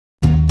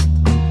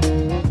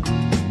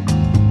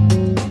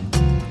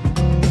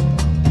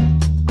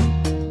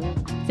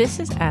This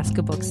is Ask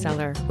a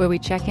Bookseller, where we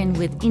check in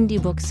with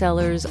indie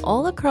booksellers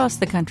all across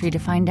the country to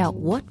find out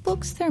what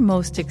books they're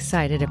most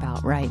excited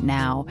about right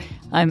now.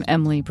 I'm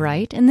Emily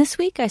Bright, and this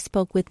week I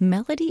spoke with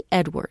Melodie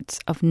Edwards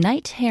of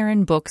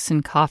Heron Books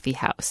and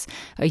Coffeehouse,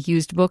 a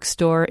used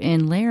bookstore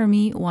in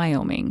Laramie,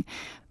 Wyoming.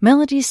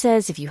 Melodie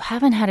says if you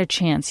haven't had a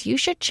chance, you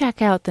should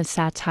check out the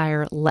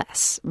satire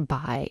Less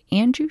by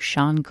Andrew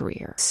Sean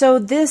Gree. So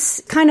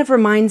this kind of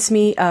reminds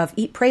me of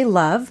Eat, Pray,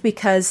 Love,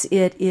 because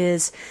it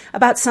is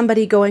about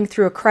somebody going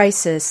through a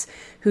crisis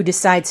who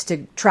decides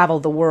to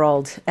travel the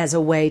world as a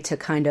way to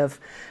kind of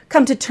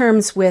come to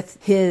terms with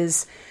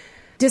his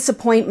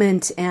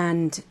disappointment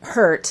and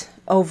hurt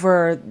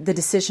over the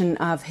decision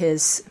of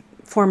his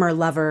former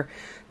lover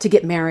to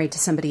get married to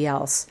somebody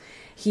else.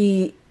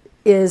 He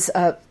is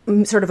a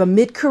sort of a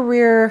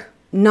mid-career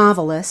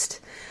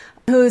novelist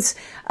who's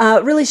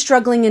really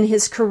struggling in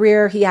his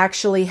career. He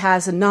actually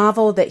has a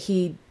novel that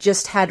he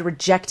just had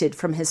rejected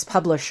from his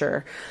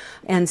publisher.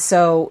 And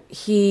so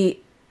he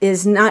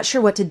is not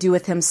sure what to do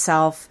with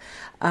himself.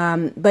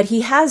 But he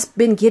has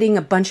been getting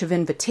a bunch of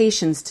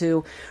invitations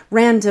to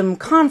random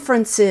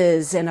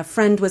conferences, and a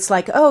friend was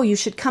like, oh, you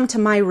should come to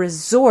my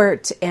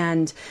resort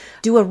and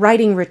do a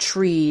writing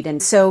retreat.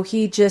 And so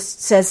he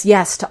just says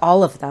yes to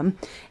all of them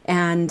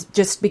and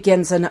just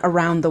begins an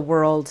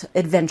around-the-world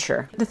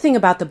adventure. The thing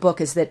about the book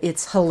is that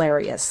it's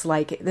hilarious.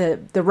 Like,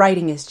 the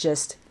writing is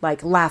just,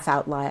 like,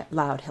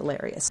 laugh-out-loud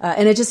hilarious.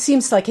 And it just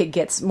seems like it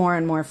gets more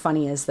and more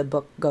funny as the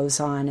book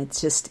goes on.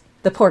 It's just,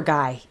 the poor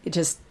guy, it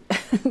just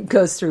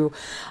goes through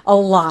a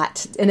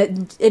lot, and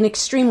an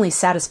extremely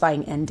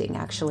satisfying ending,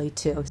 actually,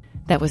 too.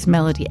 That was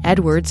Melodie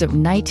Edwards of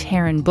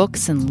Heron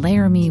Books in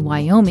Laramie,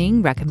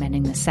 Wyoming,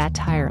 recommending the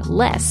satire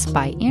Less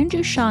by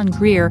Andrew Sean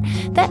Gree.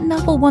 That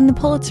novel won the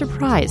Pulitzer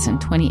Prize in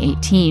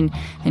 2018,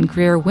 and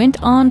Gree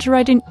went on to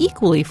write an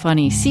equally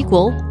funny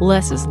sequel,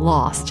 Less is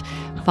Lost.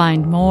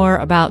 Find more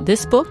about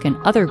this book and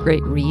other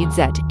great reads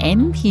at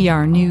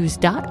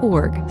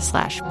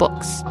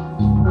nprnews.org/books.